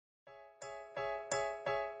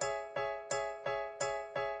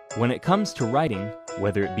When it comes to writing,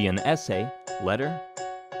 whether it be an essay, letter,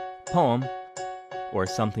 poem, or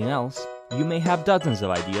something else, you may have dozens of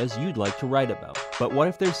ideas you'd like to write about. But what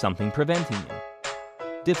if there's something preventing you?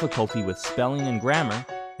 Difficulty with spelling and grammar,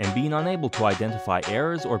 and being unable to identify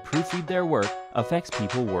errors or proofread their work affects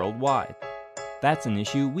people worldwide. That's an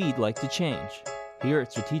issue we'd like to change. Here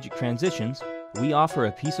at Strategic Transitions, we offer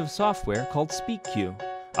a piece of software called SpeakQ,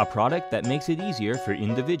 a product that makes it easier for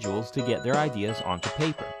individuals to get their ideas onto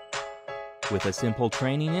paper. With a simple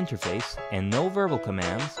training interface and no verbal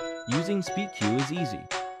commands, using SpeakQ is easy.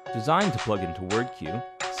 Designed to plug into WordQ,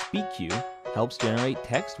 SpeakQ helps generate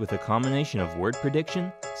text with a combination of word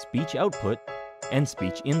prediction, speech output, and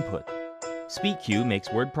speech input. SpeakQ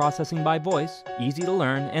makes word processing by voice easy to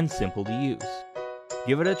learn and simple to use.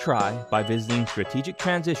 Give it a try by visiting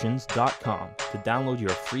strategictransitions.com to download your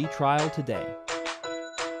free trial today.